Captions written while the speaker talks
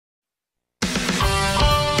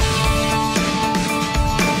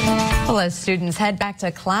As students head back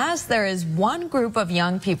to class, there is one group of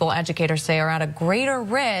young people educators say are at a greater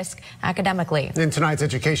risk academically. In tonight's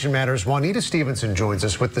Education Matters, Juanita Stevenson joins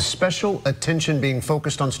us with the special attention being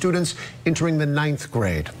focused on students entering the 9th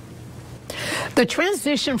grade. The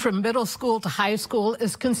transition from middle school to high school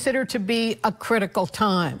is considered to be a critical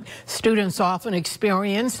time. Students often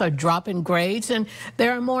experience a drop in grades and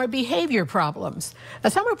there are more behavior problems. A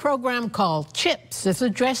summer program called CHIPS is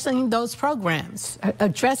addressing those problems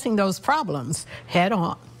head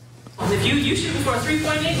on. If you shoot for a 3.8,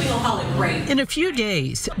 we're going to call it great. In a few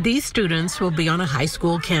days, these students will be on a high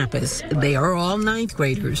school campus. They are all 9th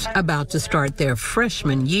graders about to start their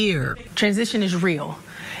freshman year. Transition is real.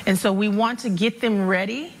 And so we want to get them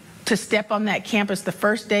ready to step on that campus the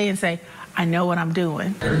first day and say, I know what I'm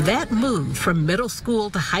doing. That move from middle school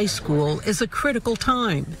to high school is a critical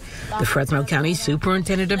time. The Fresno County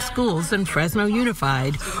Superintendent of Schools and Fresno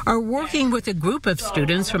Unified are working with a group of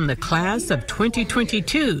students from the class of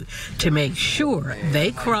 2022 to make sure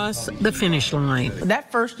they cross the finish line. That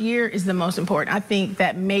first year is the most important. I think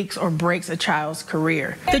that makes or breaks a child's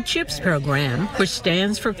career. The CHIPS program, which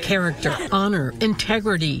stands for Character, Honor,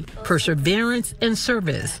 Integrity, Perseverance, and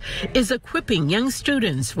Service, is equipping young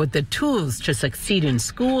students with the tools to succeed in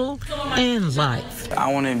school and life.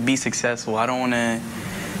 I want to be successful. I don't want to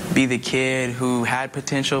be the kid who had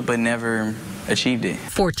potential but never achieved it.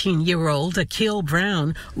 14-year-old Akil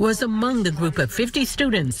Brown was among the group of 50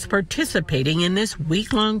 students participating in this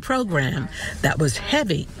week-long program that was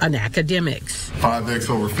heavy on academics. 5x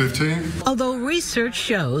over 15. Although research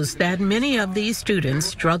shows that many of these students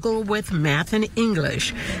struggle with math and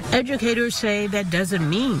English, educators say that doesn't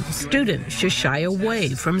mean students should shy away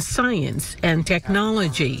from science and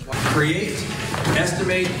technology. Create,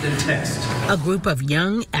 estimate, and test. A group of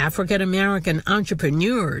young African-American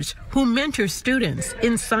entrepreneurs who mentor students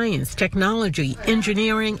in science, technology,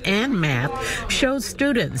 engineering, and math shows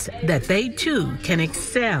students that they too can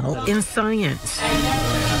excel in science.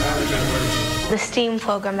 The S.T.E.M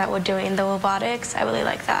program that we're doing, the robotics, I really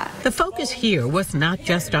like that. The focus here was not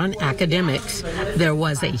just on academics. There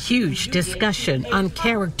was a huge discussion on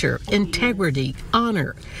character, integrity,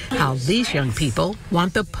 honor, how these young people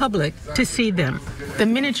want the public to see them. The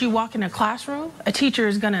minute you walk in a classroom, a teacher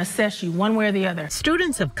is going to assess you one way or the other.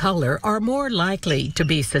 Students of color are more likely to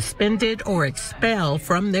be suspended or expelled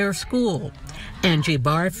from their school. Angie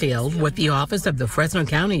Barfield, with the Office of the Fresno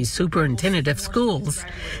County Superintendent of Schools,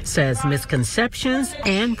 says misconceptions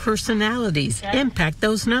and personalities impact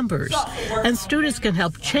those numbers, and students can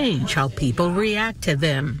help change how people react to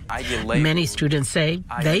them. Many students say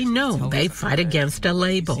they know they fight against a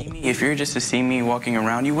label. If you're just to see me walking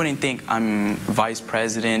around, you wouldn't think I'm vice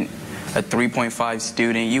president, a 3.5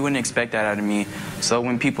 student. You wouldn't expect that out of me. So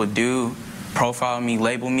when people do profile me,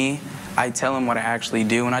 label me, I tell them what I actually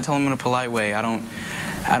do, and I tell them in a polite way. I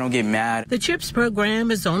don't get mad. The CHIPS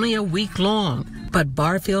program is only a week long, but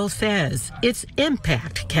Barfield says its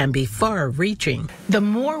impact can be far-reaching. The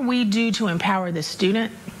more we do to empower the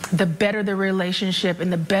student, the better the relationship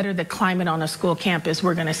and the better the climate on a school campus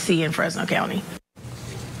we're going to see in Fresno County.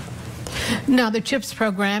 Now, the CHIPS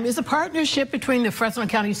program is a partnership between the Fresno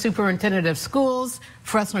County Superintendent of Schools,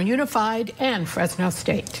 Fresno Unified, and Fresno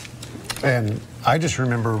State. And I just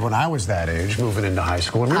remember when I was that age, moving into high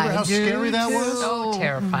school. Remember how scary that was? So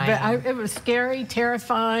terrifying. It was scary,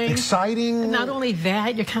 terrifying. Exciting. And not only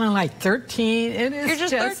that, you're kind of like 13. It is You're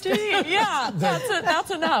just 13. Yeah,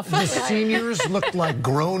 that's enough. The seniors looked like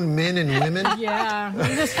grown men and women. Yeah,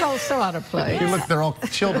 you just felt so out of place. You look, they're all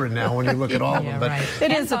children now when you look at all of them. But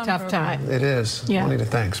it is a tough time. It is. Yeah. Juanita,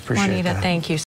 thanks. Appreciate that. Juanita, thank you.